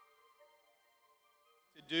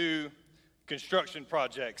do construction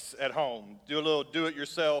projects at home, do a little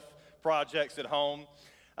do-it-yourself projects at home.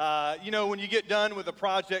 When you get done with a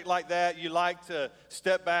project like that, you like to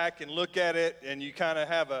step back and look at it, and you kind of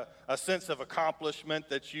have a sense of accomplishment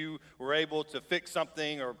that you were able to fix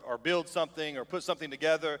something or build something or put something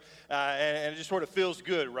together, and it just sort of feels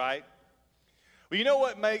good, right? Well, you know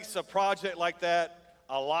what makes a project like that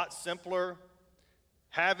a lot simpler?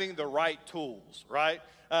 Having the right tools, right?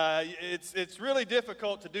 It's really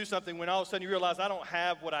difficult to do something when all of a sudden you realize I don't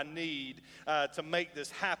have what I need to make this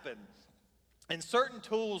happen. And certain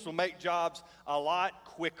tools will make jobs a lot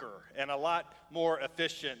quicker and a lot more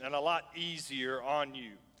efficient and a lot easier on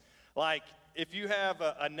you. Like if you have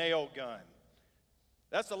a nail gun,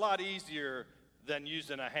 that's a lot easier than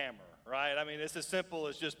using a hammer, right? I mean, it's as simple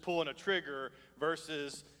as just pulling a trigger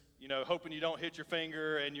versus hoping you don't hit your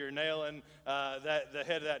finger and you're nailing the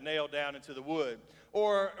head of that nail down into the wood.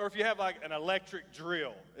 Or if you have like an electric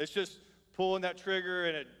drill, it's just pulling that trigger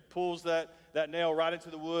and it pulls that nail right into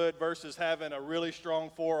the wood versus having a really strong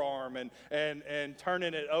forearm and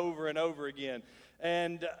turning it over and over again.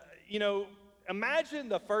 And, imagine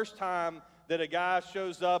the first time that a guy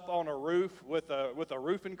shows up on a roof with a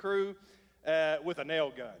roofing crew with a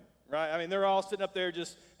nail gun, right? I mean, they're all sitting up there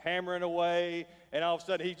just hammering away, and all of a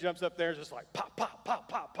sudden he jumps up there and just like pop, pop, pop,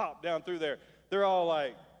 pop, pop down through there. They're all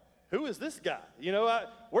like, who is this guy?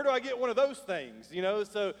 Where do I get one of those things?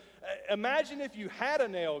 So imagine if you had a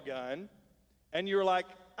nail gun and you're like,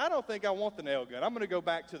 I don't think I want the nail gun. I'm going to go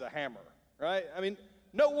back to the hammer, right? I mean,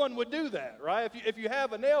 no one would do that, right? If you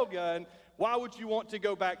have a nail gun, why would you want to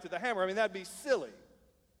go back to the hammer? I mean, that'd be silly.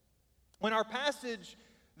 When our passage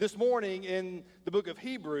this morning in the book of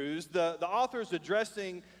Hebrews, the author is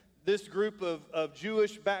addressing this group of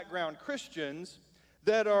Jewish background Christians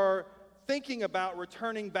that are thinking about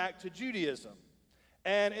returning back to Judaism.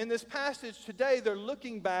 And in this passage today, they're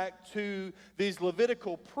looking back to these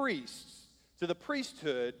Levitical priests, to the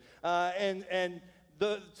priesthood,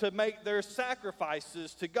 to make their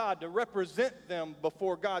sacrifices to God, to represent them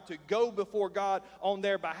before God, to go before God on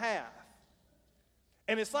their behalf.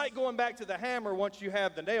 And it's like going back to the hammer once you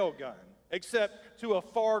have the nail gun, except to a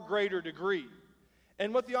far greater degree.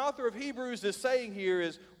 And what the author of Hebrews is saying here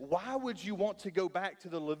is, why would you want to go back to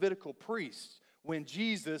the Levitical priests when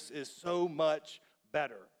Jesus is so much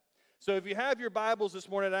better? So if you have your Bibles this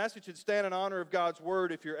morning, I ask that you stand in honor of God's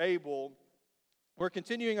word if you're able. We're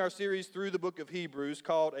continuing our series through the book of Hebrews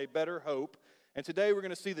called A Better Hope. And today we're going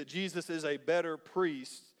to see that Jesus is a better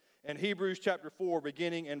priest in Hebrews chapter 4,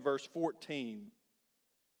 beginning in verse 14.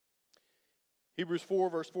 Hebrews 4,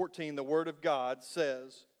 verse 14, the word of God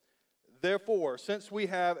says, "Therefore, since we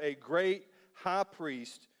have a great high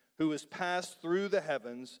priest who has passed through the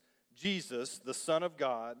heavens, Jesus, the Son of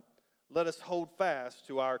God, let us hold fast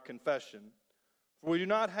to our confession. For we do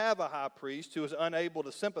not have a high priest who is unable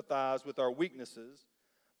to sympathize with our weaknesses,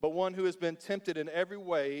 but one who has been tempted in every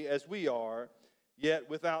way as we are, yet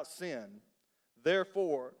without sin.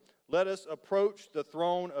 Therefore, let us approach the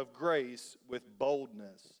throne of grace with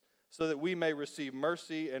boldness, so that we may receive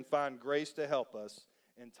mercy and find grace to help us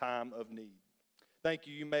in time of need." Thank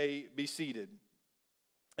you. You may be seated.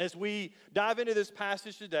 As we dive into this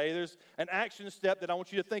passage today, there's an action step that I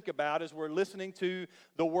want you to think about as we're listening to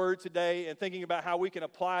the word today and thinking about how we can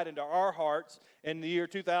apply it into our hearts in the year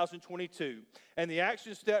 2022. And the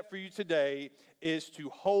action step for you today is to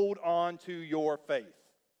hold on to your faith.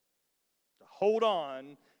 To hold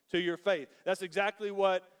on to your faith. That's exactly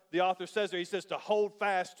what the author says there. He says to hold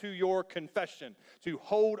fast to your confession, to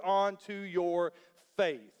hold on to your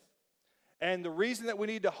faith. And the reason that we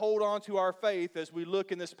need to hold on to our faith as we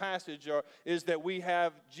look in this passage is that we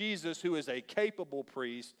have Jesus, who is a capable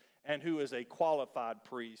priest and who is a qualified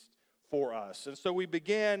priest for us. And so we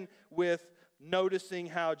begin with noticing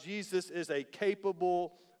how Jesus is a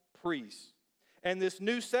capable priest. And this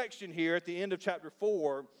new section here at the end of chapter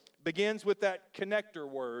 4 begins with that connector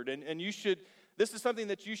word. And this is something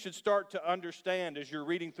that you should start to understand as you're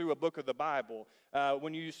reading through a book of the Bible,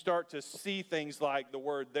 when you start to see things like the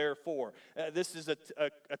word therefore. This is a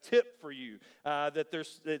tip for you, that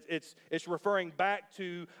it's referring back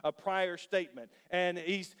to a prior statement. And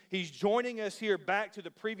he's joining us here back to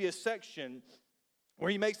the previous section where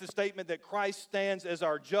he makes the statement that Christ stands as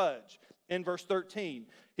our judge. In verse 13,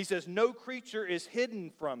 he says, "No creature is hidden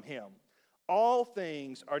from him. All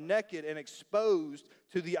things are naked and exposed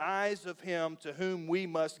to the eyes of him to whom we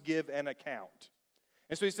must give an account."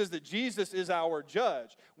 And so he says that Jesus is our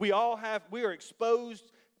judge. We are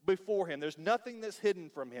exposed before him. There's nothing that's hidden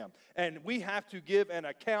from him. And we have to give an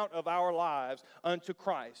account of our lives unto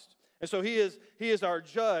Christ. And so he is our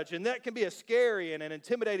judge. And that can be a scary and an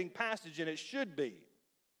intimidating passage, and it should be.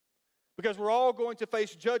 Because we're all going to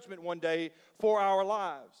face judgment one day for our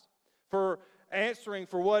lives, for answering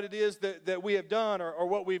for what it is that we have done or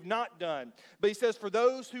what we've not done. But he says, for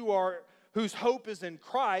those whose hope is in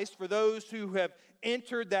Christ, for those who have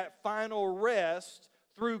entered that final rest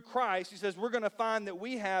through Christ, he says, we're going to find that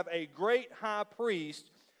we have a great high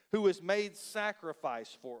priest who has made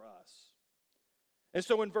sacrifice for us. And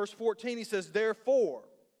so in verse 14, he says, therefore,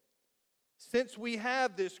 since we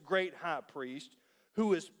have this great high priest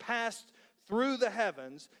who has passed through the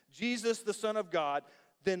heavens, Jesus, the Son of God,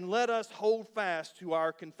 then let us hold fast to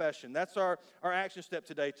our confession. That's our action step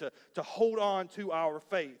today, to hold on to our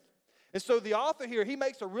faith. And so the author here, he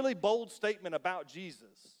makes a really bold statement about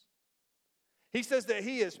Jesus. He says that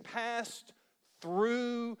he has passed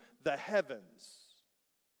through the heavens.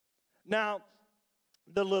 Now,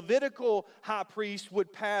 the Levitical high priest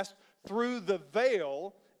would pass through the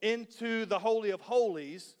veil into the Holy of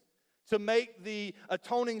Holies to make the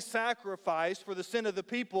atoning sacrifice for the sin of the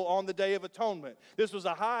people on the Day of Atonement. This was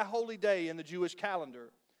a high holy day in the Jewish calendar.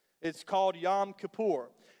 It's called Yom Kippur.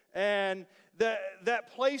 And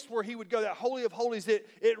that place where he would go, that Holy of Holies, it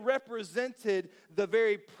represented the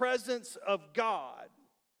very presence of God.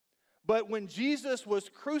 But when Jesus was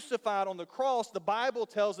crucified on the cross, the Bible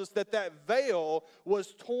tells us that veil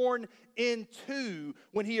was torn in two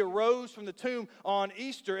when he arose from the tomb on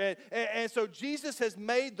Easter. And so Jesus has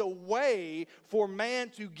made the way for man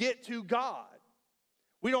to get to God.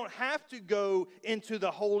 We don't have to go into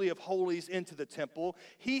the Holy of Holies, into the temple.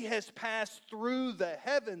 He has passed through the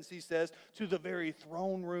heavens, he says, to the very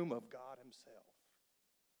throne room of God himself.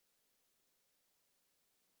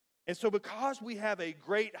 And so because we have a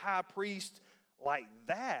great high priest like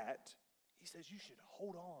that, he says you should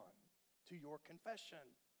hold on to your confession.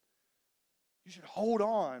 You should hold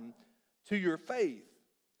on to your faith.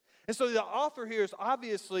 And so the author here is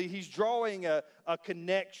obviously, he's drawing a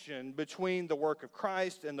connection between the work of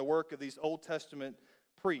Christ and the work of these Old Testament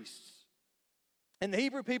priests. And the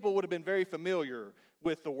Hebrew people would have been very familiar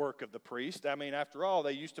with the work of the priest. I mean, after all,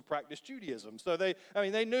 they used to practice Judaism. So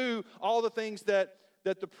they knew all the things that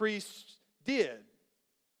the priests did.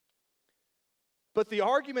 But the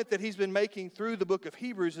argument that he's been making through the book of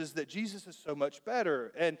Hebrews is that Jesus is so much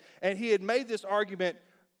better. And he had made this argument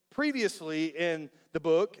previously in the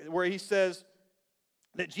book where he says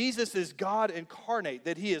that Jesus is God incarnate,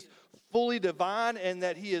 that he is fully divine and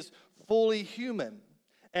that he is fully human.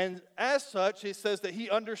 And as such, he says that he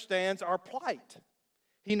understands our plight.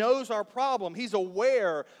 He knows our problem. He's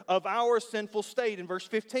aware of our sinful state. In verse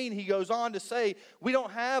 15, he goes on to say, we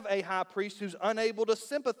don't have a high priest who's unable to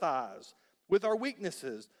sympathize with our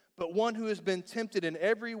weaknesses, but one who has been tempted in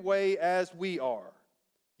every way as we are,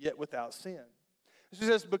 yet without sin. He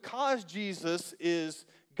says, because Jesus is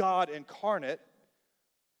God incarnate,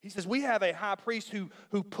 he says, we have a high priest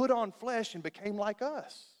who put on flesh and became like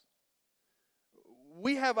us.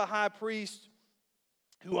 We have a high priest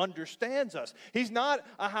who understands us. He's not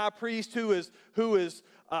a high priest who is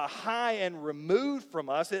high and removed from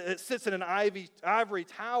us. It sits in an ivory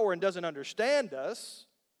tower and doesn't understand us.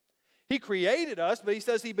 He created us, but he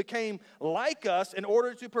says he became like us in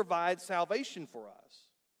order to provide salvation for us.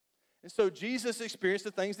 And so Jesus experienced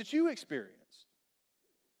the things that you experienced.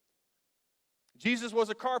 Jesus was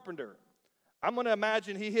a carpenter. I'm going to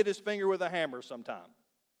imagine he hit his finger with a hammer sometime.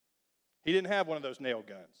 He didn't have one of those nail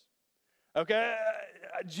guns. Okay?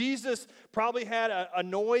 Jesus probably had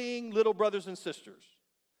annoying little brothers and sisters.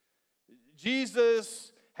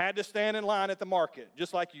 Jesus had to stand in line at the market,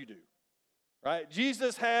 just like you do. Right?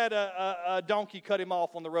 Jesus had a donkey cut him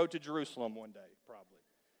off on the road to Jerusalem one day, probably.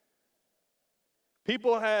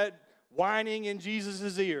 People had whining in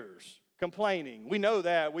Jesus' ears, complaining. We know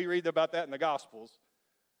that. We read about that in the Gospels.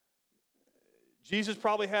 Jesus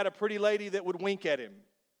probably had a pretty lady that would wink at him.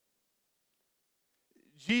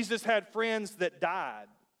 Jesus had friends that died.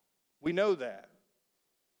 We know that.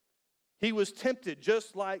 He was tempted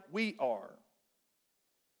just like we are.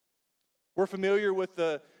 We're familiar with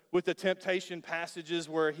the temptation passages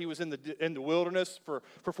where he was in the wilderness for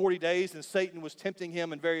 40 days and Satan was tempting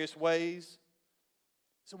him in various ways.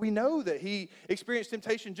 So we know that he experienced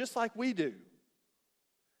temptation just like we do.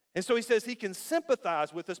 And so he says he can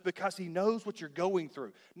sympathize with us because he knows what you're going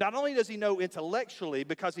through. Not only does he know intellectually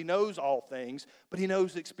because he knows all things, but he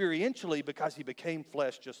knows experientially because he became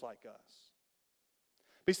flesh just like us.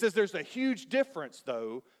 But he says there's a huge difference,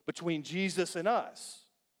 though, between Jesus and us.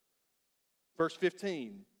 Verse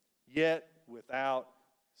 15, yet without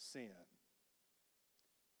sin.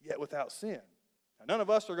 Yet without sin. Now, none of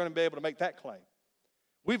us are going to be able to make that claim.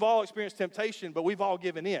 We've all experienced temptation, but we've all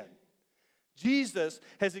given in. Jesus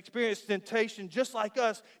has experienced temptation just like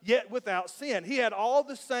us, yet without sin. He had all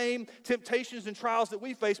the same temptations and trials that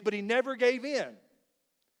we face, but he never gave in.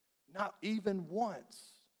 Not even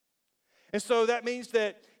once. And so that means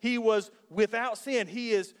that he was without sin.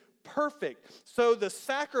 He is perfect. So the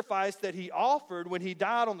sacrifice that he offered when he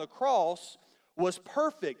died on the cross was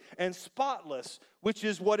perfect and spotless, which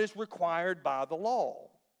is what is required by the law.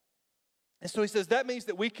 And so he says that means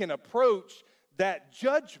that we can approach that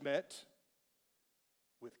judgment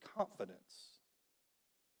with confidence.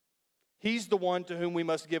 He's the one to whom we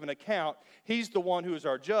must give an account. He's the one who is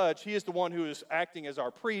our judge. He is the one who is acting as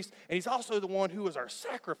our priest. And he's also the one who is our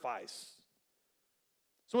sacrifice.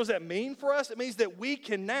 So what does that mean for us? It means that we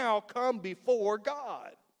can now come before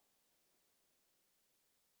God.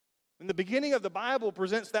 And the beginning of the Bible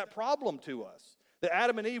presents that problem to us. That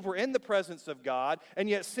Adam and Eve were in the presence of God, and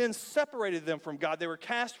yet sin separated them from God. They were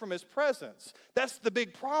cast from his presence. That's the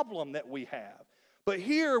big problem that we have. But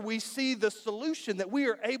here we see the solution that we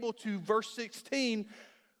are able to, verse 16,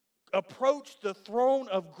 approach the throne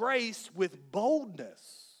of grace with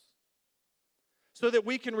boldness so that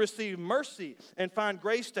we can receive mercy and find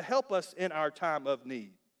grace to help us in our time of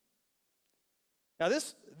need. Now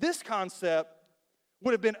this concept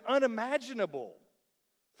would have been unimaginable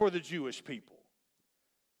for the Jewish people.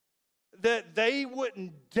 That they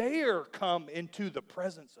wouldn't dare come into the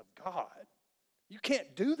presence of God. You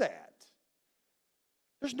can't do that.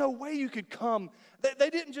 There's no way you could come.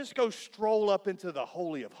 They didn't just go stroll up into the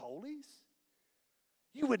Holy of Holies.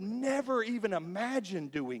 You would never even imagine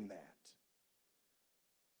doing that.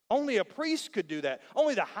 Only a priest could do that.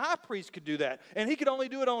 Only the high priest could do that. And he could only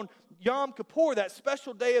do it on Yom Kippur, that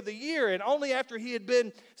special day of the year, and only after he had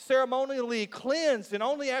been ceremonially cleansed and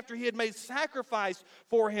only after he had made sacrifice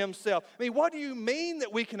for himself. I mean, what do you mean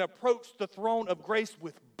that we can approach the throne of grace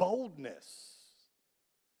with boldness?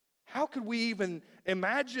 How could we even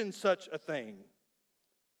imagine such a thing?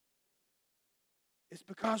 It's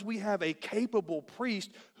because we have a capable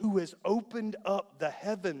priest who has opened up the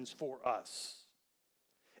heavens for us.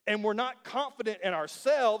 And we're not confident in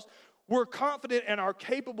ourselves. We're confident in our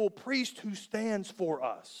capable priest who stands for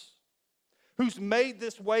us, who's made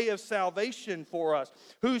this way of salvation for us,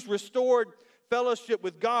 who's restored fellowship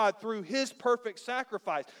with God through his perfect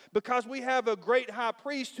sacrifice. Because we have a great high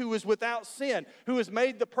priest who is without sin, who has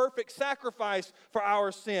made the perfect sacrifice for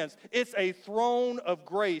our sins. It's a throne of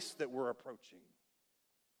grace that we're approaching.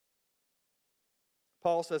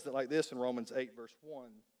 Paul says it like this in Romans 8, verse 1.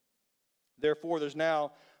 Therefore, there's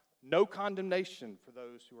now no condemnation for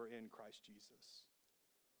those who are in Christ Jesus.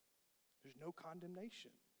 There's no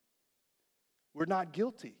condemnation. We're not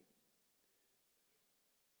guilty.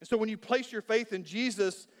 And so when you place your faith in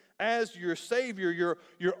Jesus as your Savior,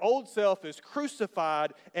 your old self is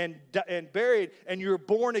crucified and buried, and you're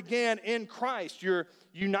born again in Christ. You're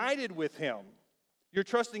united with him. You're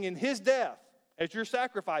trusting in his death as your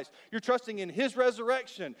sacrifice. You're trusting in his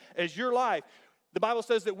resurrection as your life. The Bible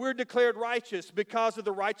says that we're declared righteous because of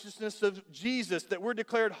the righteousness of Jesus, that we're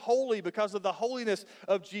declared holy because of the holiness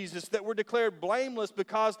of Jesus, that we're declared blameless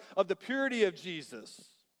because of the purity of Jesus.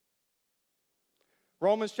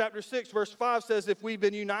 Romans chapter 6, verse 5 says, if we've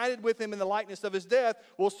been united with him in the likeness of his death,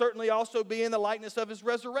 we'll certainly also be in the likeness of his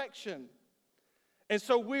resurrection. And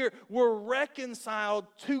so we're reconciled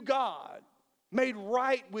to God, made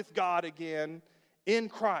right with God again in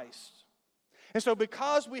Christ. And so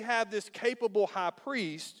because we have this capable high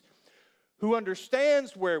priest who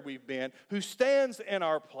understands where we've been, who stands in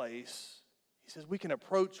our place, he says we can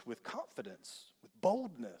approach with confidence, with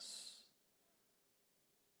boldness.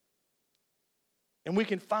 And we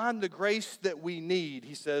can find the grace that we need,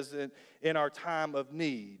 he says, in our time of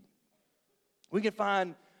need. We can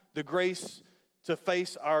find the grace to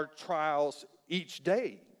face our trials each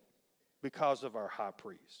day because of our high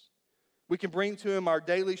priest. We can bring to him our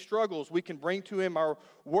daily struggles. We can bring to him our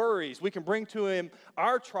worries. We can bring to him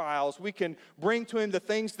our trials. We can bring to him the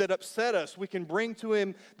things that upset us. We can bring to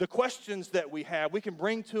him the questions that we have. We can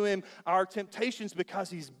bring to him our temptations because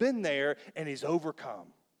he's been there and he's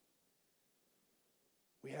overcome.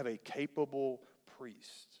 We have a capable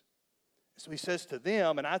priest. So he says to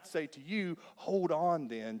them, and I'd say to you, hold on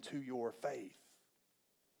then to your faith.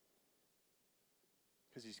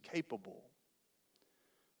 Because he's capable.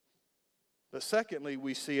 But secondly,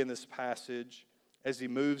 we see in this passage, as he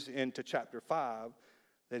moves into chapter 5,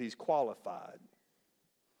 that he's qualified.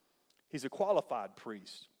 He's a qualified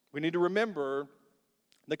priest. We need to remember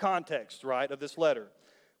the context, right, of this letter.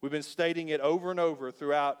 We've been stating it over and over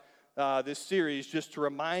throughout this series just to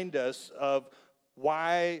remind us of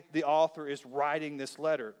why the author is writing this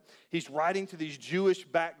letter. He's writing to these Jewish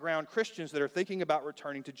background Christians that are thinking about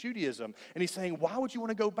returning to Judaism. And he's saying, why would you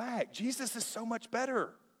want to go back? Jesus is so much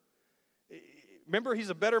better. Remember, he's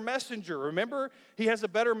a better messenger. Remember, he has a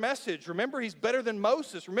better message. Remember, he's better than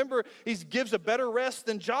Moses. Remember, he gives a better rest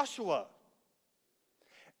than Joshua.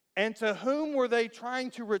 And to whom were they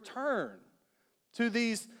trying to return? To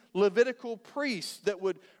these Levitical priests that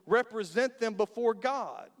would represent them before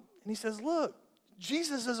God. And he says, look,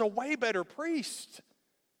 Jesus is a way better priest.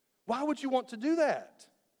 Why would you want to do that?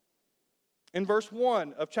 In verse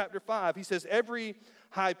 1 of chapter 5, he says, every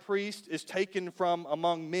high priest is taken from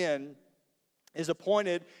among men, is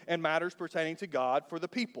appointed in matters pertaining to God for the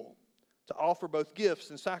people, to offer both gifts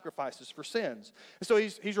and sacrifices for sins. And so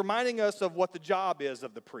he's reminding us of what the job is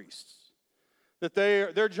of the priests. That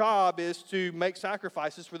their job is to make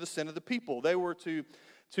sacrifices for the sin of the people. They were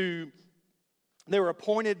they were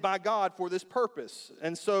appointed by God for this purpose.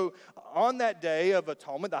 And so on that day of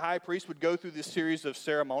atonement, the high priest would go through this series of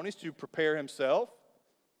ceremonies to prepare himself,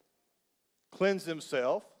 cleanse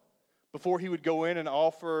himself, before he would go in and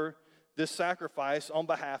offer this sacrifice on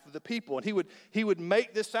behalf of the people. And he would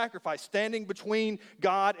make this sacrifice standing between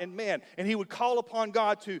God and man. And he would call upon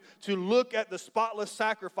God to look at the spotless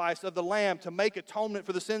sacrifice of the Lamb to make atonement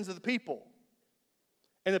for the sins of the people.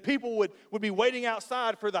 And the people would be waiting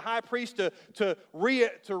outside for the high priest to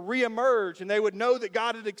reemerge, and they would know that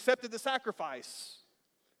God had accepted the sacrifice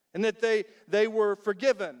and that they were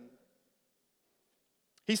forgiven.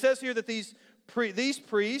 He says here that these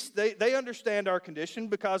priests, they understand our condition,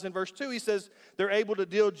 because in verse 2 he says they're able to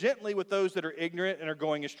deal gently with those that are ignorant and are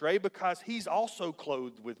going astray, because he's also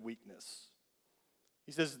clothed with weakness.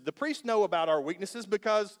 He says the priests know about our weaknesses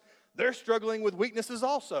because they're struggling with weaknesses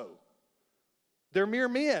also. They're mere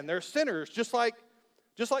men. They're sinners, just like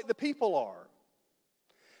the people are.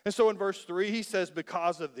 And so in verse 3, he says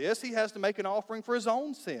because of this, he has to make an offering for his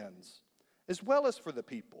own sins as well as for the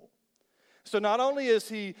people. So not only is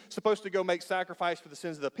he supposed to go make sacrifice for the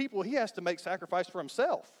sins of the people, he has to make sacrifice for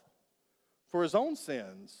himself, for his own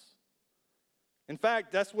sins. In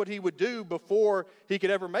fact, that's what he would do before he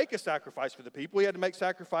could ever make a sacrifice for the people. He had to make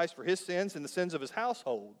sacrifice for his sins and the sins of his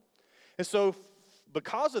household. And so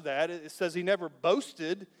because of that, it says he never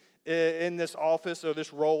boasted in this office or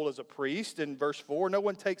this role as a priest. In verse 4, no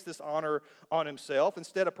one takes this honor on himself.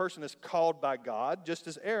 Instead, a person is called by God, just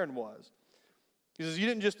as Aaron was. He says, you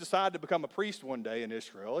didn't just decide to become a priest one day in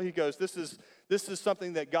Israel. He goes, this is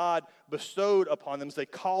something that God bestowed upon them as a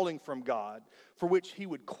calling from God, for which he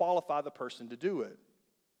would qualify the person to do it.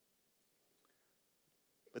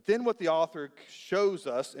 But then what the author shows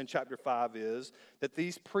us in chapter 5 is that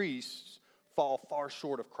these priests fall far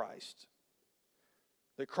short of Christ.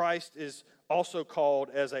 That Christ is also called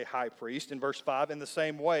as a high priest. In verse 5, in the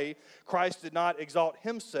same way, Christ did not exalt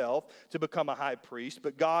himself to become a high priest,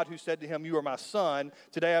 but God who said to him, you are my son,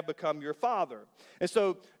 today I've become your father. And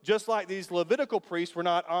so just like these Levitical priests were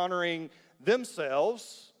not honoring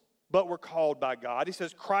themselves, but were called by God, he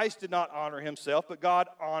says Christ did not honor himself, but God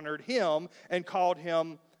honored him and called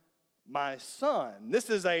him my son. This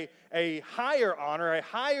is a higher honor, a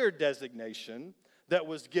higher designation that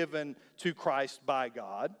was given to Christ by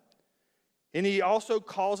God. And he also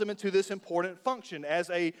calls him into this important function as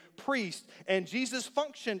a priest. And Jesus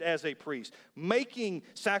functioned as a priest, making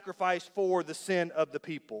sacrifice for the sin of the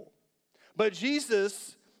people. But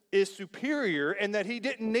Jesus is superior in that he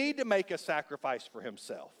didn't need to make a sacrifice for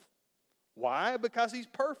himself. Why? Because he's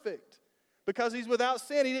perfect. Because he's without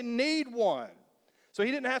sin. He didn't need one. So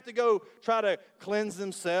he didn't have to go try to cleanse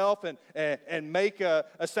himself and make a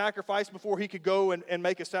sacrifice before he could go and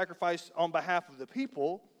make a sacrifice on behalf of the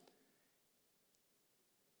people,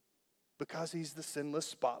 because he's the sinless,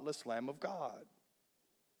 spotless Lamb of God.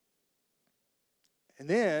 And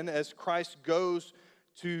then as Christ goes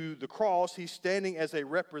to the cross, he's standing as a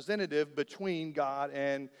representative between God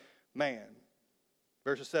and man.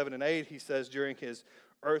 Verses 7 and 8, he says, during his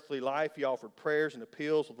earthly life, he offered prayers and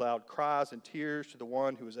appeals with loud cries and tears to the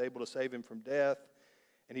one who was able to save him from death,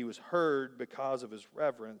 and he was heard because of his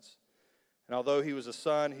reverence. And although he was a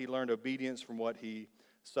son, he learned obedience from what he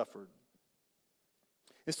suffered.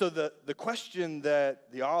 And so the question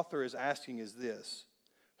that the author is asking is this: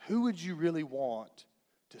 who would you really want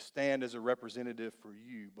to stand as a representative for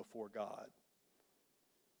you before God?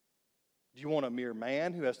 Do you want a mere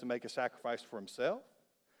man who has to make a sacrifice for himself?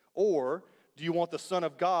 Or do you want the Son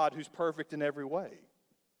of God who's perfect in every way?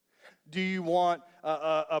 Do you want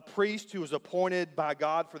a priest who is appointed by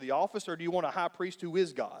God for the office, or do you want a high priest who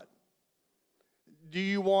is God? Do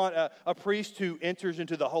you want a priest who enters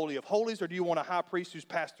into the Holy of Holies, or do you want a high priest who's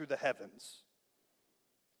passed through the heavens?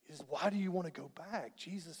 He says, why do you want to go back?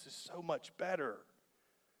 Jesus is so much better.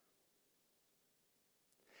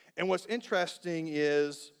 And what's interesting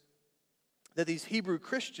is that these Hebrew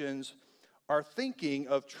Christians are thinking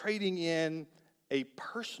of trading in a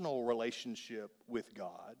personal relationship with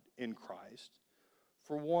God in Christ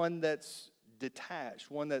for one that's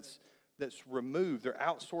detached, one that's removed. They're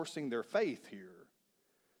outsourcing their faith here.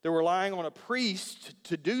 They're relying on a priest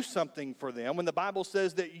to do something for them when the Bible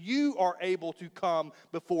says that you are able to come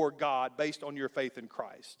before God based on your faith in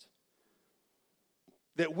Christ.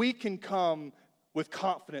 That we can come with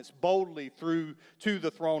confidence boldly through to the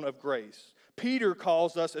throne of grace. Peter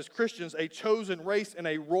calls us as Christians a chosen race and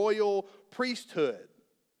a royal priesthood.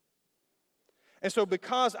 And so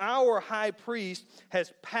because our high priest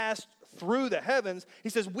has passed through the heavens, he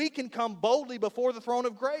says we can come boldly before the throne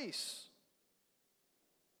of grace.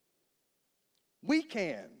 We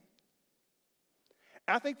can.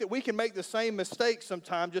 I think that we can make the same mistake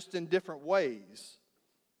sometimes, just in different ways.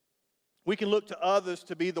 We can look to others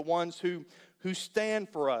to be the ones who stand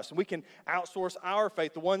for us. And we can outsource our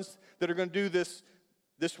faith, the ones that are going to do this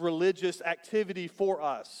religious activity for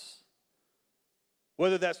us.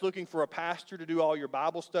 Whether that's looking for a pastor to do all your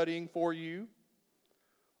Bible studying for you,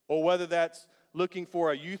 or whether that's looking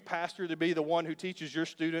for a youth pastor to be the one who teaches your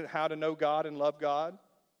student how to know God and love God,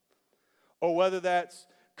 or whether that's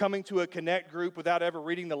coming to a connect group without ever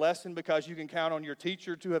reading the lesson because you can count on your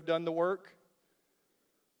teacher to have done the work,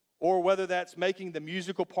 or whether that's making the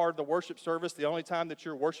musical part of the worship service the only time that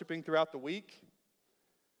you're worshiping throughout the week.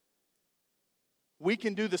 We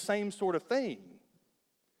can do the same sort of thing.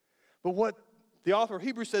 But what the author of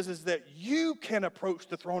Hebrews says is that you can approach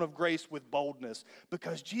the throne of grace with boldness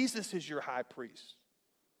because Jesus is your high priest.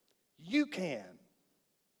 You can.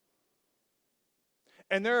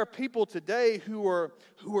 And there are people today who are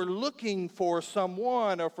looking for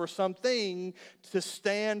someone or for something to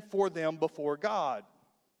stand for them before God.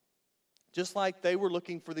 Just like they were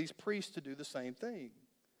looking for these priests to do the same thing.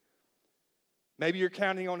 Maybe you're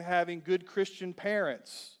counting on having good Christian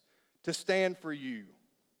parents to stand for you.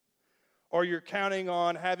 Or you're counting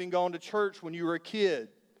on having gone to church when you were a kid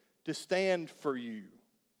to stand for you.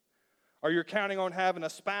 Or you're counting on having a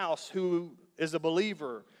spouse who is a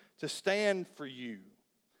believer to stand for you.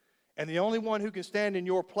 And the only one who can stand in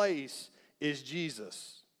your place is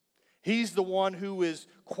Jesus. He's the one who is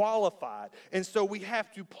qualified. And so we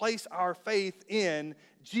have to place our faith in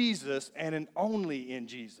Jesus and only in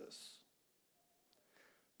Jesus.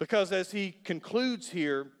 Because as he concludes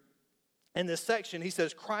here in this section, he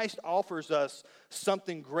says Christ offers us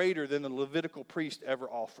something greater than the Levitical priest ever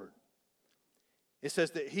offered. It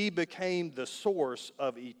says that he became the source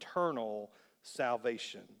of eternal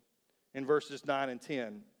salvation. In verses 9 and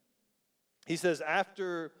 10, he says,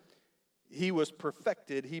 after he was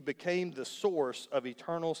perfected, he became the source of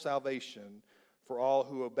eternal salvation for all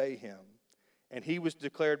who obey him. And he was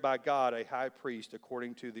declared by God a high priest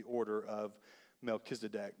according to the order of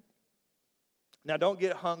Melchizedek. Now, don't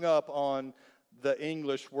get hung up on the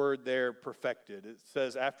English word there, perfected. It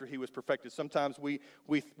says after he was perfected. Sometimes we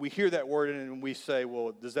hear that word and we say,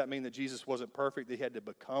 well, does that mean that Jesus wasn't perfect, that he had to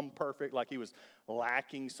become perfect, like he was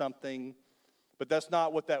lacking something? But that's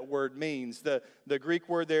not what that word means. The Greek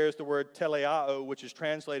word there is the word teleao, which is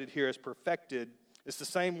translated here as perfected. It's the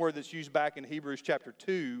same word that's used back in Hebrews chapter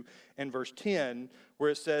 2 and verse 10, where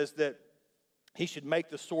it says that he should make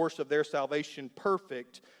the source of their salvation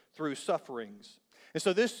perfect through sufferings. And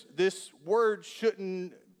so this word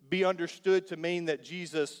shouldn't be understood to mean that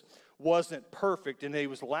Jesus wasn't perfect and he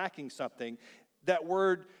was lacking something. That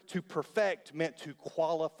word to perfect meant to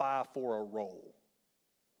qualify for a role.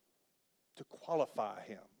 To qualify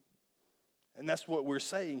him. And that's what we're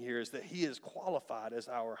saying here, is that he is qualified as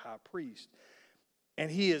our high priest. And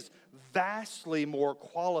he is vastly more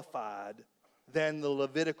qualified than the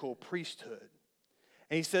Levitical priesthood.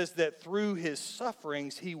 And he says that through his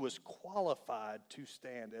sufferings, he was qualified to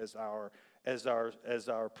stand as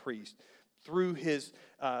our priest. Through his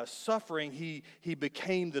suffering, he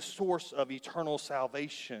became the source of eternal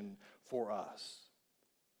salvation for us.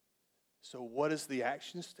 So what is the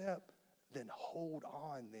action step? Then hold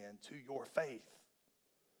on then to your faith.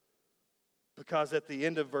 Because at the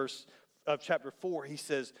end of chapter 4, he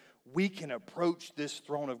says, we can approach this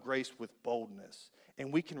throne of grace with boldness,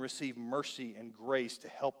 and we can receive mercy and grace to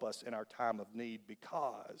help us in our time of need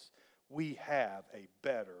because we have a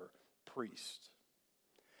better priest.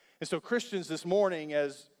 And so Christians, this morning,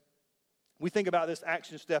 as we think about this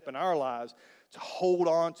action step in our lives to hold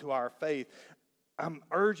on to our faith, I'm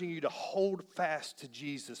urging you to hold fast to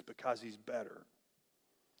Jesus because he's better.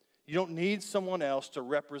 You don't need someone else to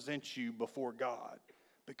represent you before God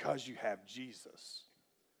because you have Jesus.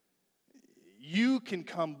 you can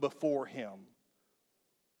come before him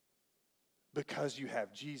because you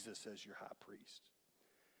have Jesus as your high priest.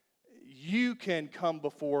 You can come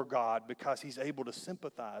before God because he's able to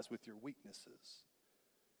sympathize with your weaknesses.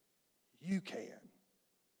 You can.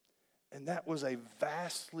 And that was a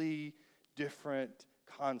vastly different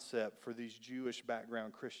concept for these Jewish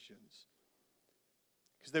background Christians.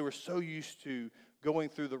 Because they were so used to going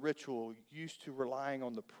through the ritual, used to relying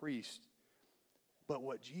on the priest. But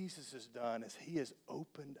what Jesus has done is he has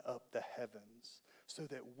opened up the heavens so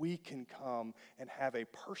that we can come and have a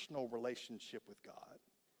personal relationship with God.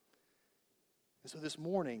 And so this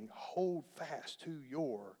morning, hold fast to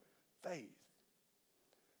your faith.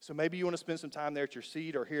 So maybe you want to spend some time there at your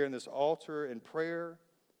seat or here in this altar in prayer,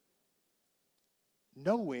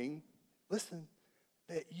 knowing, listen,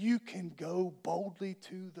 that you can go boldly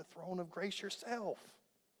to the throne of grace yourself.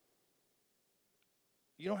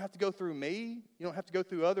 You don't have to go through me. You don't have to go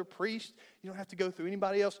through other priests. You don't have to go through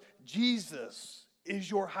anybody else. Jesus is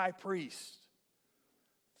your high priest.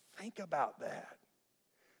 Think about that.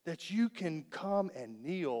 That you can come and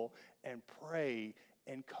kneel and pray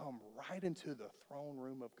and come right into the throne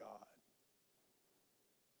room of God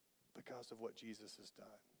because of what Jesus has done.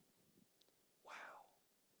 Wow.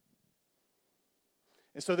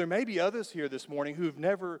 And so there may be others here this morning who have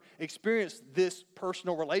never experienced this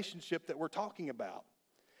personal relationship that we're talking about.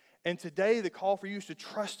 And today the call for you is to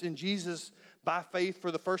trust in Jesus by faith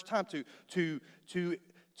for the first time, to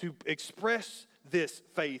express this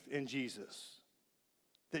faith in Jesus.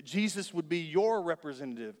 That Jesus would be your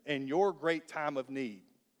representative in your great time of need.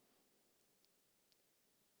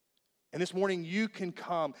 And this morning you can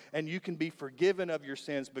come and you can be forgiven of your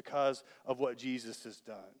sins because of what Jesus has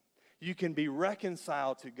done. You can be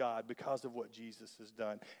reconciled to God because of what Jesus has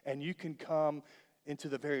done. And you can come into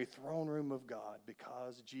the very throne room of God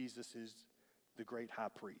because Jesus is the great high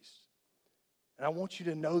priest. And I want you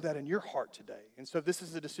to know that in your heart today. And so if this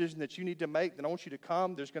is a decision that you need to make, then I want you to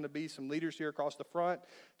come. There's going to be some leaders here across the front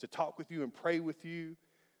to talk with you and pray with you.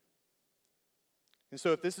 And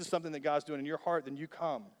so if this is something that God's doing in your heart, then you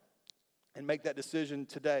come and make that decision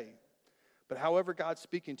today. But however God's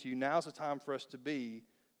speaking to you, now's the time for us to be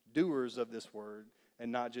doers of this word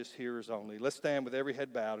and not just hearers only. Let's stand with every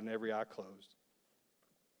head bowed and every eye closed.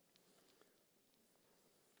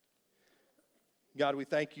 God, we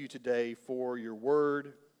thank you today for your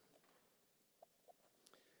word.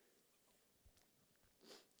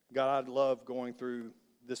 God, I love going through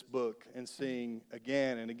this book and seeing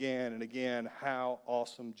again and again and again how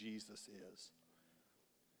awesome Jesus is.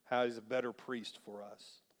 How he's a better priest for us.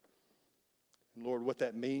 And Lord, what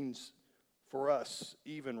that means for us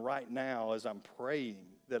even right now as I'm praying,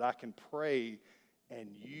 that I can pray and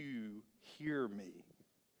you hear me.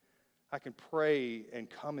 I can pray and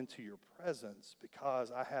come into your presence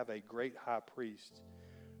because I have a great high priest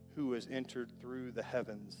who has entered through the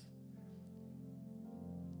heavens,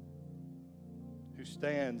 who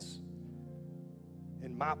stands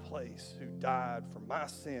in my place, who died for my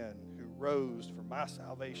sin, who rose for my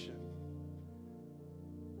salvation.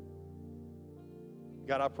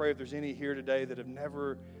 God, I pray if there's any here today that have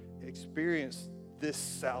never experienced this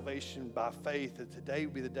salvation by faith, that today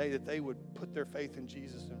would be the day that they would put their faith in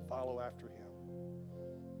Jesus and follow after him.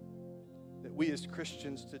 That we as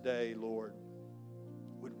Christians today, Lord,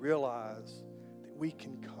 would realize that we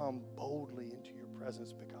can come boldly into your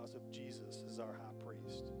presence because of Jesus as our high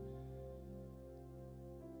priest.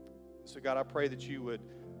 So God, I pray that you would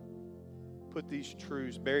put these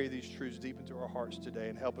truths, bury these truths deep into our hearts today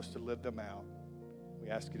and help us to live them out. We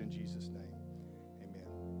ask it in Jesus' name.